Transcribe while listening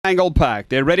Angle-Park.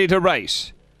 They're ready to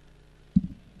race.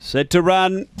 Set to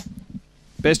run.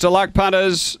 Best of luck,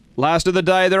 punters. Last of the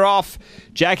day, they're off.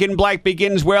 Jack in Black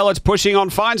begins well. It's pushing on,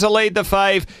 finds a lead, the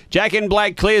fave. Jack in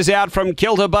Black clears out from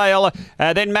Kilter Bale.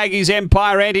 Then Maggie's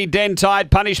Empire, Anti-Dentite,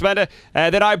 Punishment.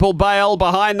 Then Opal Bale,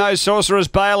 behind those Sorcerer's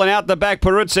Bale, and out the back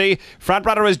Peruzzi. Front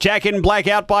runner is Jack in Black,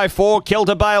 out by 4.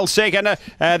 Kilter Bale second.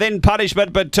 Then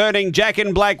Punishment, but turning Jack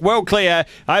in Black well clear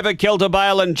over Kilter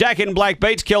Bale, and Jack in Black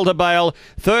beats Kilter Bale.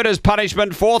 Third is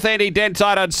Punishment. Fourth,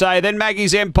 Anti-Dentite, I'd say. Then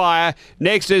Maggie's Empire.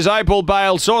 Next is Opal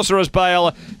Bale, Sorcerer's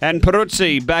Bale, and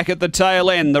Peruzzi back at the tail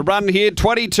end. The run here,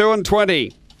 22 and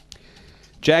 20.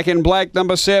 Jack in Black,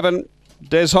 number 7.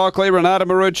 Des Hockley, Renata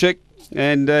Maruchik.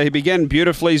 And he began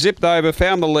beautifully, zipped over,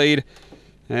 found the lead.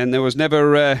 And there was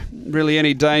never really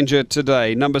any danger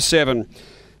today. Number 7.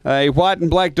 A white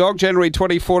and black dog, January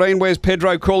 2014. Where's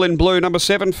Pedro Cool in blue? Number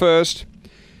 7 first.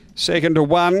 Second to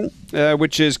 1,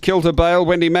 which is Kilter Bale,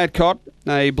 Wendy Matcott.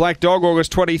 A black dog,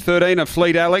 August 2013. A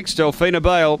Fleet Alex, Delphina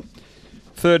Bale.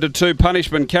 Third to 2,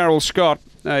 Punishment, Carol Scott.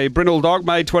 A Brindle Dog,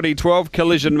 May 2012,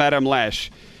 Collision, Madam Lash.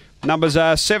 Numbers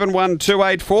are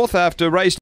 7-1-2-8, fourth after race